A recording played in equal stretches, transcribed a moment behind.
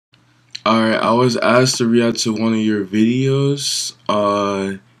Alright, I was asked to react to one of your videos,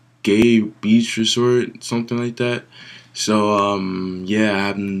 gay beach resort, something like that. So, yeah, I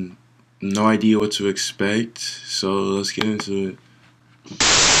have no idea what to expect, so let's get into it.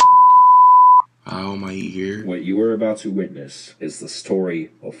 Ow, my ear. What you are about to witness is the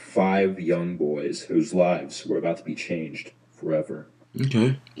story of 5 young boys whose lives were about to be changed forever.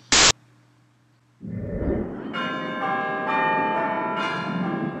 Okay.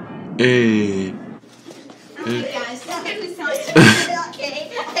 Hey. Okay, guys, that sounds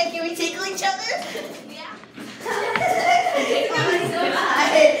okay. Can we tickle each other? Yeah.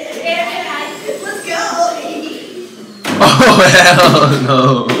 Let's go. Oh, hell no.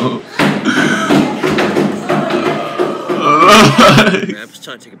 Man, I'm just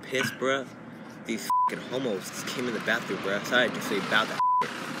trying to take a piss, bruh. These f***ing homos just came in the bathroom, bruh. Sorry to say about that.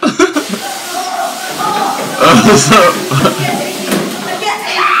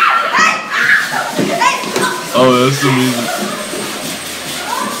 Oh, that's the music.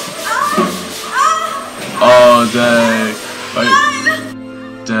 Oh, dang. Like,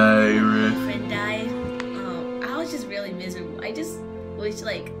 dang, Rick. My friend died. I was just really miserable. I just wish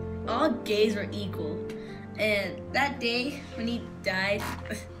like all gays were equal. And that day when he died,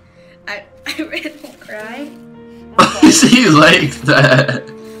 I ran home crying. She likes that.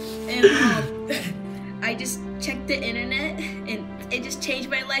 And I just checked the internet and it just changed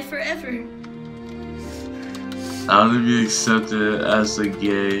my life forever. I want to be accepted as a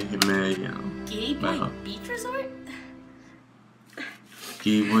gay man, you know. Gay boy beach resort?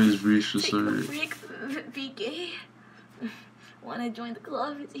 Gay boys beach resort. Take a break, be gay. Wanna join the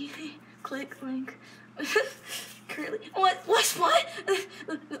club? It's easy. Click link. Curly. What's what?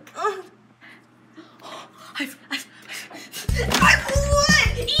 I've won!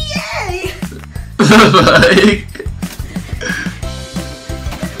 Yay! Like,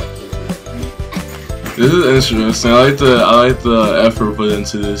 this is interesting. I like the effort put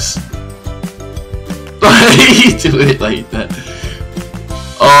into this. Why you do it like that?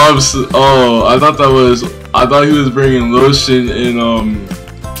 Oh, I thought he was bringing lotion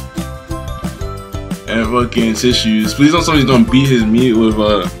and fucking tissues. Please don't tell me he's gonna beat his meat with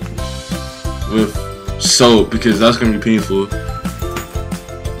soap, because that's gonna be painful.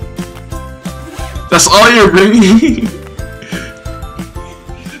 That's all you're bringing?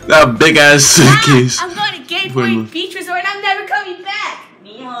 That big ass suitcase. I'm going to Gay Boy Beach Resort and I'm never coming back.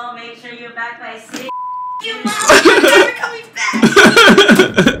 Mijo, make sure you're back by 6. You mom, I'm never coming back.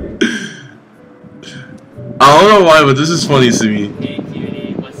 I don't know why, but this is funny to me. Hey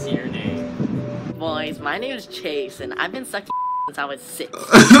cutie, what's your name? Boys, my name is Chase, and I've been sucking since I was 6.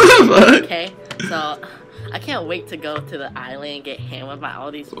 What? Okay, so I can't wait to go to the island and get hammered by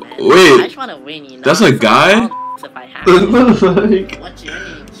all these men. Wait, I just want to win, you know. that's a guy? If I have to. Like, What's your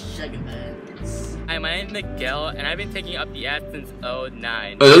name, sugar buns? Hi, my name is Miguel, and I've been taking up the app since 09.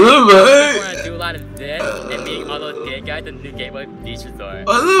 I what just want to do a lot of this and meeting all those gay guys at the new Gay Boy Beach Resort.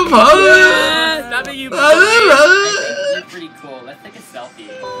 the Stop it, you boys. I think you're pretty cool. Let's take a selfie.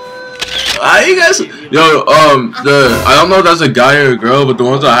 Why you guys? Yo, I don't know if that's a guy or a girl, but the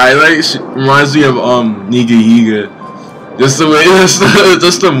ones that highlight reminds me of Niga Higa. Just the way,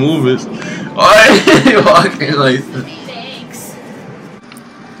 just the movements. Why are you walking like that? Thanks.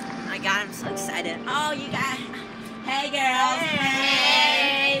 Oh my god, I'm so excited. Oh, you guys. Hey, girls.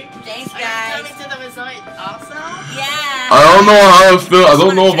 Hey. Thanks, guys. Coming to the resort also? Yeah. I don't know how I feel. I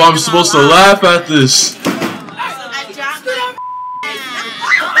don't know if I'm supposed to laugh at this. I dropped it.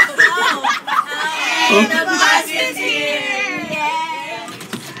 Hey, the boss is here. Yeah.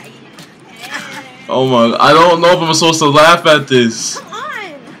 Oh my! I don't know if I'm supposed to laugh at this. Come on.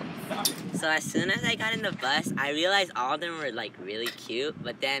 So as soon as I got in the bus, I realized all of them were like really cute,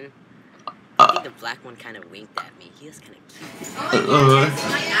 but then I think the black one kind of winked at me. He was kind of cute. Oh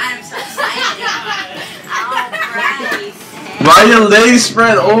my god, I'm so excited. Alright. Why your legs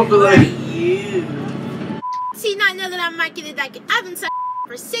spread open like? See, not know that I'm Mikey the Dyke. I've been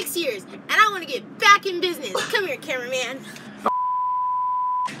for 6 years, and I want to get back in business. Come here, cameraman.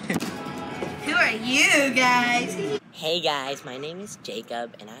 Who are you guys? Hey guys, my name is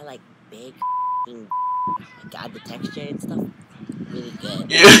Jacob, and I like big oh my god, the texture and stuff, really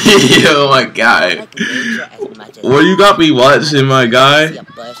good. Yo, my I guy. like nature as much as What you got me watching, my I guy? see a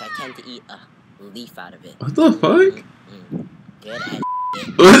bush, I tend to eat a leaf out of it. What the fuck? Good as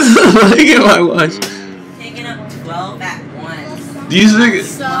What the fuck am I watching? Taking up 12 at once. These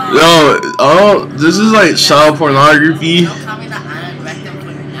niggas. Yo, oh, this is like child pornography. Don't tell me that I don't wreck them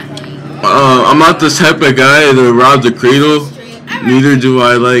for nothing. I'm not the type of guy to rob the cradle. Neither do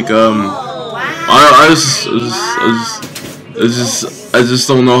I like I just I just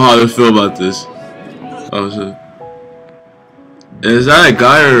don't know how to feel about this. Oh shit. Is that a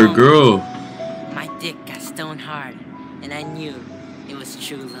guy or a girl? My dick got stone hard, and I knew it was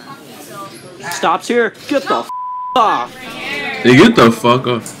true love. Stops here. Get the f off. They get the fuck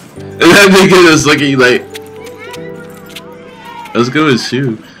off. And that nigga is looking like, let's go with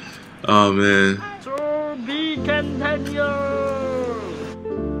you. Oh man. To be continued.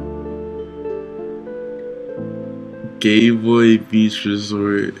 Gay Boy Beach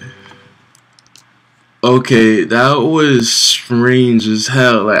Resort. Okay, that was strange as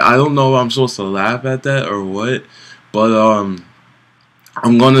hell. Like, I don't know if I'm supposed to laugh at that or what, but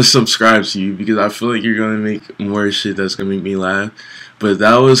I'm gonna subscribe to you because I feel like you're gonna make more shit that's gonna make me laugh. But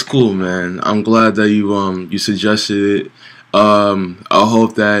that was cool, man. I'm glad that you suggested it. I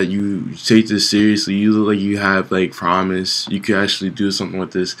hope that you take this seriously. You look like you have like promise. You could actually do something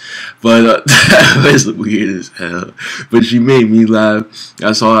with this. But that was weird as hell. But you made me laugh.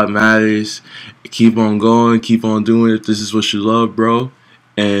 That's all that matters. Keep on going. Keep on doing it. This is what you love, bro.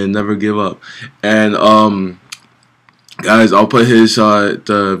 And never give up. And guys, I'll put his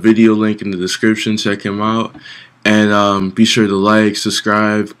the video link in the description. Check him out. And be sure to like,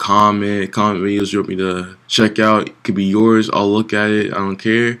 subscribe, comment videos you want me to check out. It could be yours. I'll look at it. I don't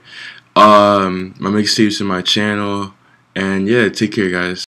care. My mixtapes in my channel. And yeah, take care, guys.